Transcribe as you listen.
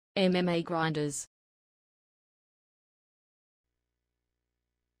MMA grinders.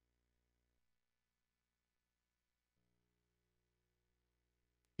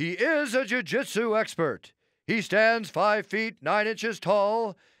 He is a jiu-jitsu expert. He stands 5 feet 9 inches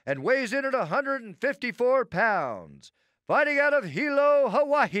tall and weighs in at 154 pounds, fighting out of Hilo,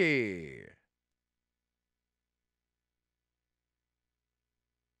 Hawaii.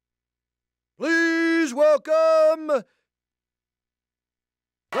 Please welcome the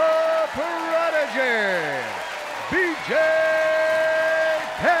Prodigy, BJ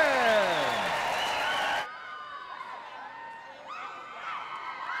Penn.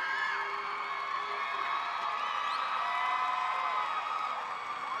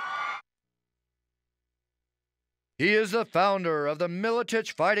 He is the founder of the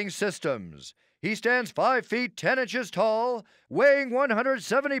Miletich fighting systems. He stands 5 feet 10 inches tall, weighing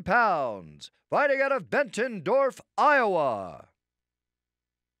 170 pounds, fighting out of Bettendorf, Iowa.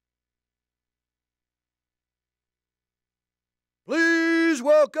 Please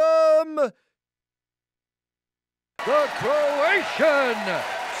welcome the Croatian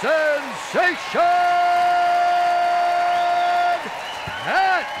sensation,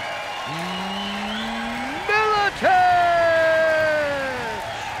 Penn.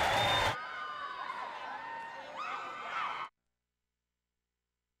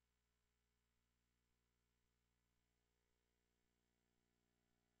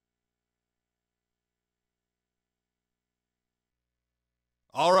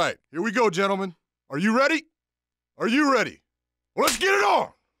 All right, here we go, gentlemen. Are you ready? Are you ready? Well, let's get it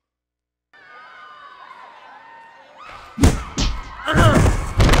on!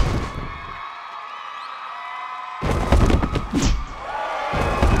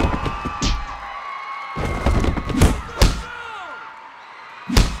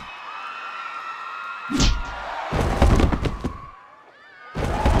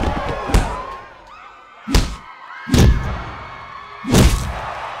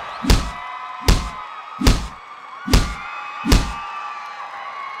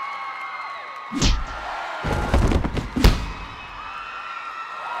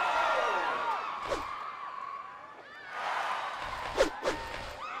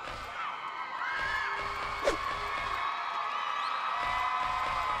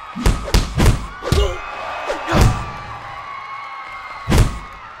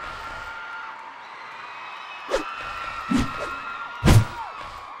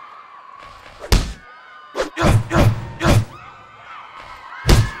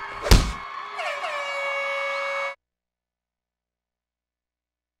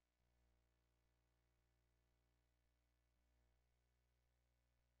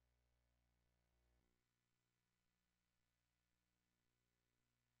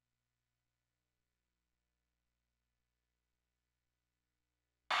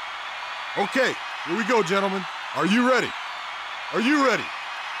 Okay, here we go, gentlemen. Are you ready? Are you ready?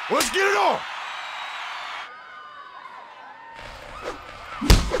 Well, let's get it on!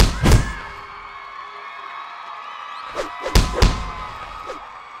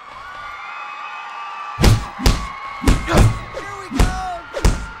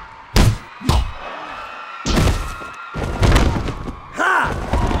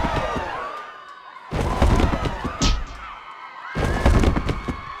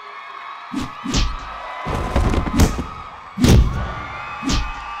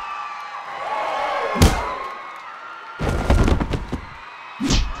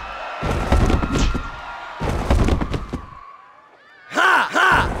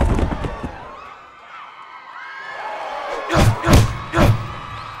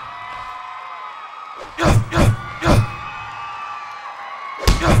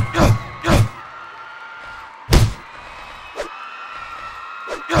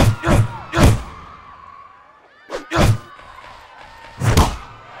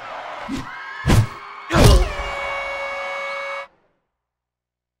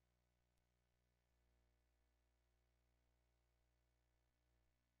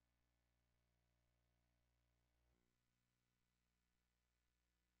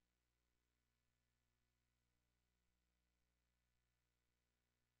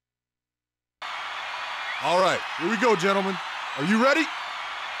 All right, here we go, gentlemen. Are you ready?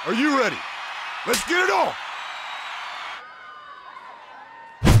 Are you ready? Let's get it on!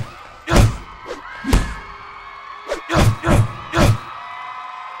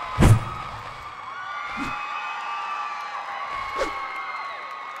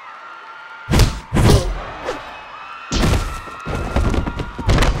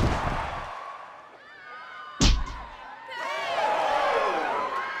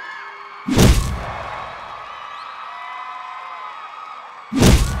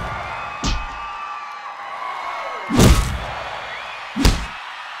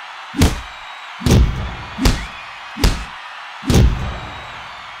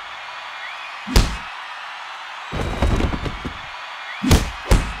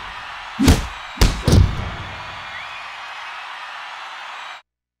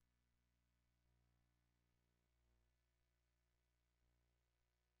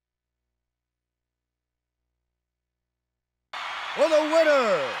 for the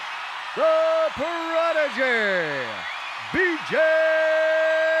winner, the Prodigy, BJ